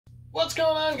What's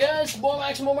going on, guys? It's boy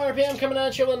Maximum RPM coming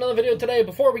at you with another video today.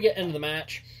 Before we get into the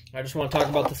match, I just want to talk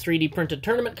about the 3D printed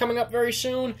tournament coming up very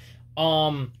soon.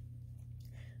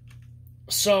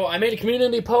 So I made a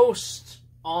community post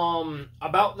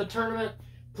about the tournament.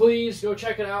 Please go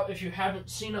check it out if you haven't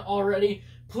seen it already.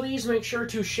 Please make sure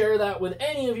to share that with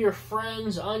any of your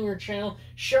friends on your channel.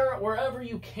 Share it wherever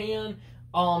you can,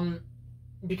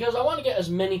 because I want to get as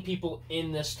many people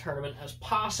in this tournament as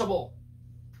possible.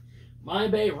 My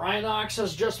Bay Rhinox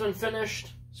has just been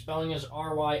finished. Spelling is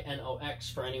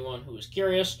R-Y-N-O-X for anyone who is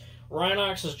curious.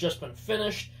 Rhinox has just been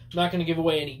finished. I'm not going to give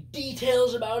away any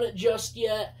details about it just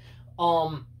yet.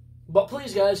 But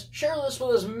please, guys, share this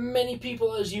with as many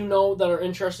people as you know that are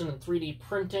interested in 3D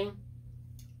printing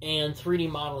and 3D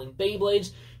modeling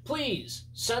Beyblades. Please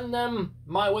send them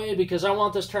my way because I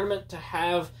want this tournament to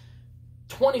have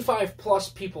 25 plus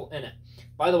people in it.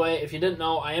 By the way, if you didn't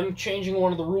know, I am changing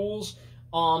one of the rules.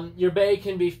 Your bay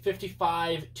can be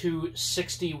 55 to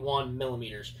 61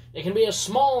 millimeters. It can be as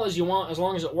small as you want as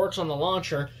long as it works on the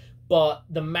launcher, but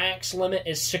the max limit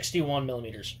is 61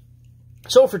 millimeters.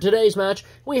 So for today's match,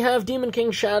 we have Demon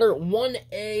King Shatter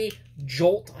 1A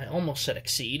Jolt, I almost said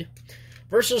Exceed,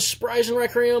 versus Surprise and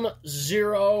Requiem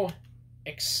 0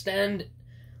 Extend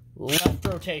Left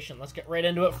Rotation. Let's get right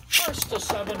into it. First to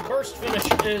 7, burst finish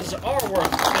is our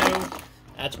worth 2.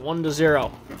 That's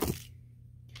 1-0.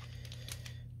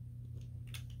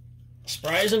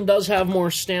 Spryzen does have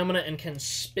more stamina and can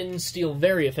spin steel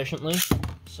very efficiently,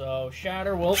 so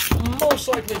Shatter will most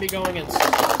likely be going in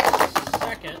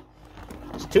second.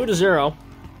 It's 2-0.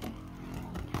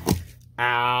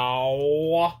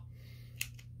 Ow.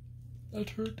 That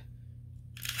hurt.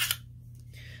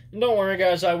 And don't worry,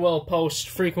 guys, I will post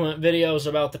frequent videos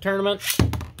about the tournament.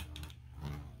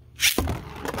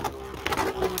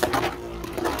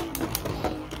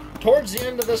 Towards the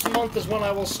end of this month is when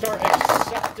I will start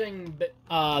accepting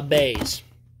bays.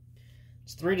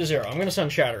 It's 3-0. I'm going to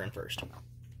send Shatter in first.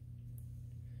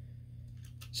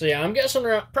 So yeah, I'm guessing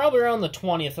probably around the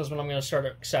 20th is when I'm going to start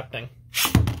accepting.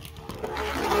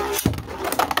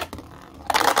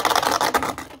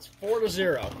 It's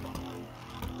 4-0.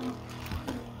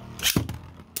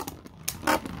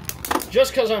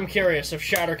 Just because I'm curious if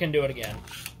Shatter can do it again.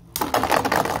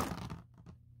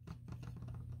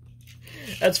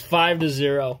 That's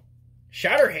 5-0.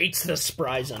 Shatter hates this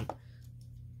Spryzen.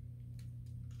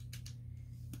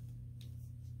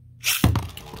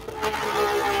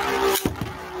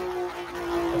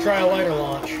 I'll try a lighter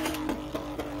launch.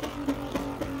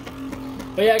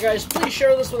 But yeah, guys, please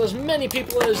share this with as many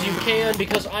people as you can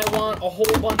because I want a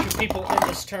whole bunch of people in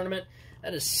this tournament.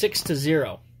 That is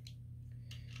 6-0.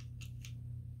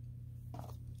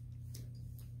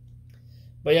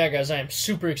 But yeah, guys, I am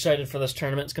super excited for this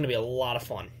tournament. It's going to be a lot of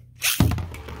fun.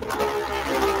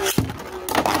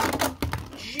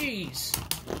 Jeez.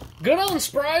 Good on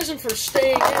Spryzen for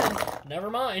staying in. Never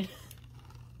mind.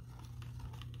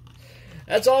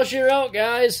 That's all she wrote,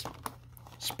 guys.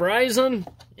 Spryzen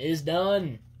is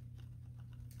done.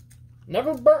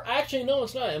 Never actually, no,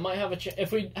 it's not. It might have a chance.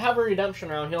 If we have a redemption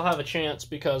round, he'll have a chance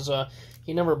because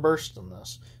he never burst in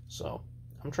this. So,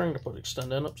 I'm trying to put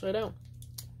extend in upside down.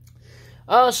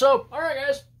 Alright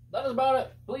guys, that is about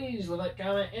it. Please leave a like,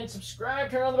 comment, and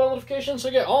subscribe. Turn on the bell notifications so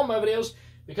you get all my videos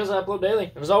because I upload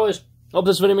daily. And as always, hope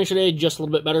this video makes your day just a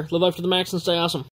little bit better. Live life to the max and stay awesome.